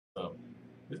So,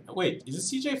 wait,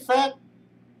 is it CJ fat?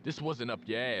 This wasn't up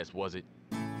your ass, was it?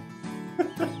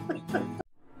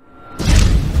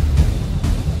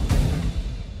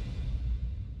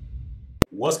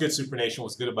 What's good, Super Nation?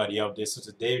 What's good, everybody out there? So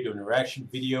today we're doing a reaction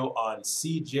video on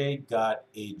CJ Got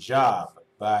a Job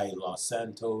by Los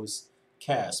Santos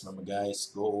Cast. Remember,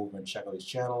 guys, go over and check out his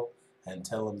channel and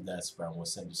tell him that's where I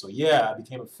was sent you. So yeah, I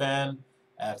became a fan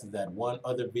after that one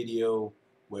other video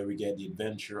where we get the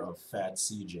adventure of Fat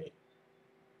CJ.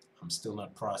 I'm still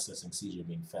not processing CJ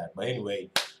being fat. But anyway,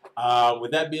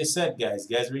 with that being said, guys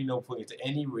already know before we get to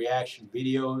any reaction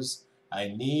videos, I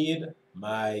need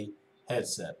my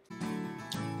headset.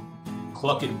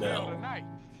 Clucking Bell.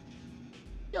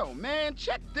 Yo, man,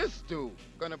 check this dude.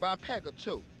 Gonna buy a pack or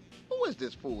two. Who is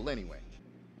this fool, anyway?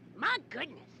 My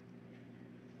goodness.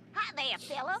 Hi there,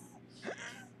 fella.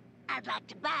 I'd like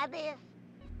to buy this.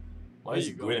 Why is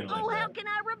he grinning like Oh, that? how can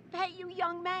I repay you,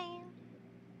 young man?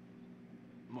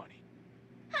 Money.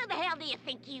 Who the hell do you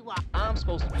think you are? I'm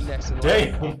supposed to be next in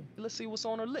line. Damn. Let's see what's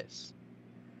on her list.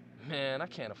 Man, I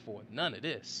can't afford none of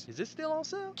this. Is it still on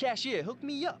sale? Cashier, hook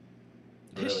me up.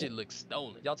 This Really? shit looks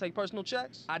stolen. Y'all take personal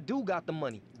checks? I do got the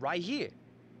money right here.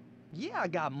 Yeah, I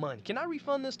got money. Can I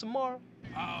refund this tomorrow?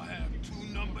 I'll have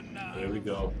two number 9. Here we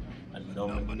go. A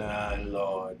number 9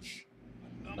 large.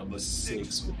 Number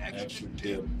 6 with extra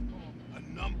dip. A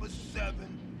number 7.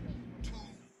 2,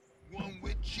 1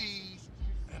 with cheese.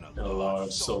 And And a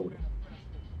large soda.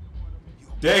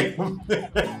 Damn.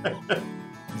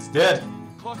 He's dead.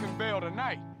 Clucking Bell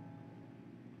tonight.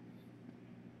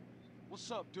 What's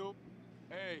up, dude?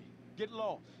 Hey, get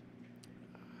lost.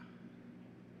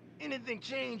 Anything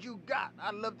change you got,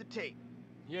 I'd love to take.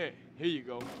 Yeah, here you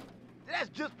go. That's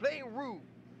just plain rude.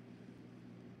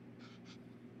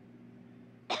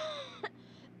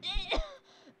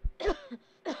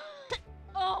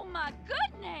 Oh my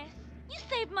goodness! You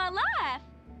saved my life! I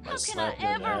How can I slapped your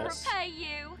ever ass. repay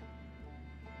you?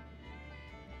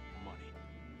 Money.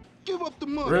 Give up the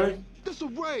money. Really? This a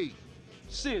raid.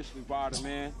 Seriously, Ryder,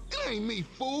 man. It ain't me,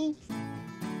 fool.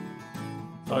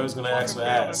 Thought he was gonna ask for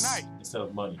Clucking Bell ass tonight. instead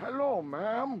of money. Hello,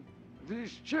 ma'am.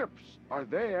 These chips, are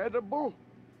they edible?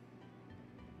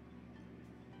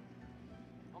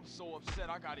 I'm so upset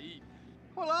I gotta eat.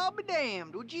 Well, I'll be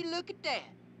damned. Would you look at that?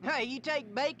 Hey, you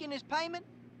take bacon as payment?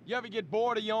 You ever get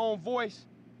bored of your own voice?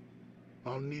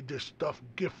 I'll need this stuff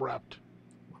gift wrapped.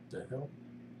 What the hell?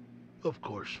 Of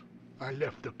course. I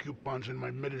left the coupons in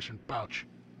my medicine pouch.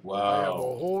 I have a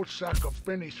Wow. whole sack of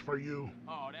pennies for you.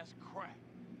 Oh, that's crap.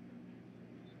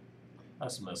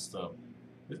 That's messed up.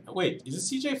 Wait, is it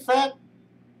CJ fat?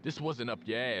 This wasn't up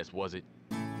your ass, was it?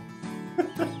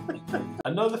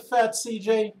 Another fat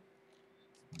CJ?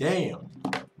 Damn.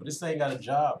 But this thing got a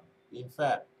job being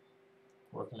fat.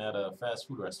 Working at a fast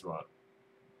food restaurant.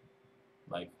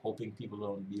 Like, hoping people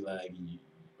don't be like,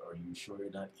 are you sure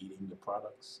you're not eating the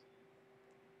products?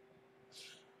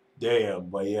 Damn,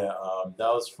 but yeah,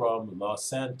 that was from Los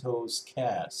Santos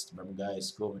Cast. Remember,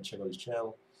 guys, go over and check out his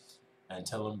channel and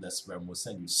tell him that's where we'll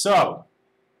send you. So,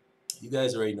 you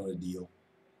guys already know the deal.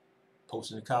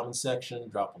 Post in the comment section,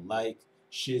 drop a like,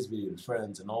 share this video with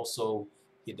friends, and also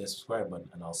hit that subscribe button,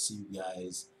 and I'll see you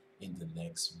guys in the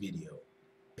next video.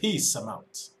 Peace, I'm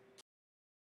out.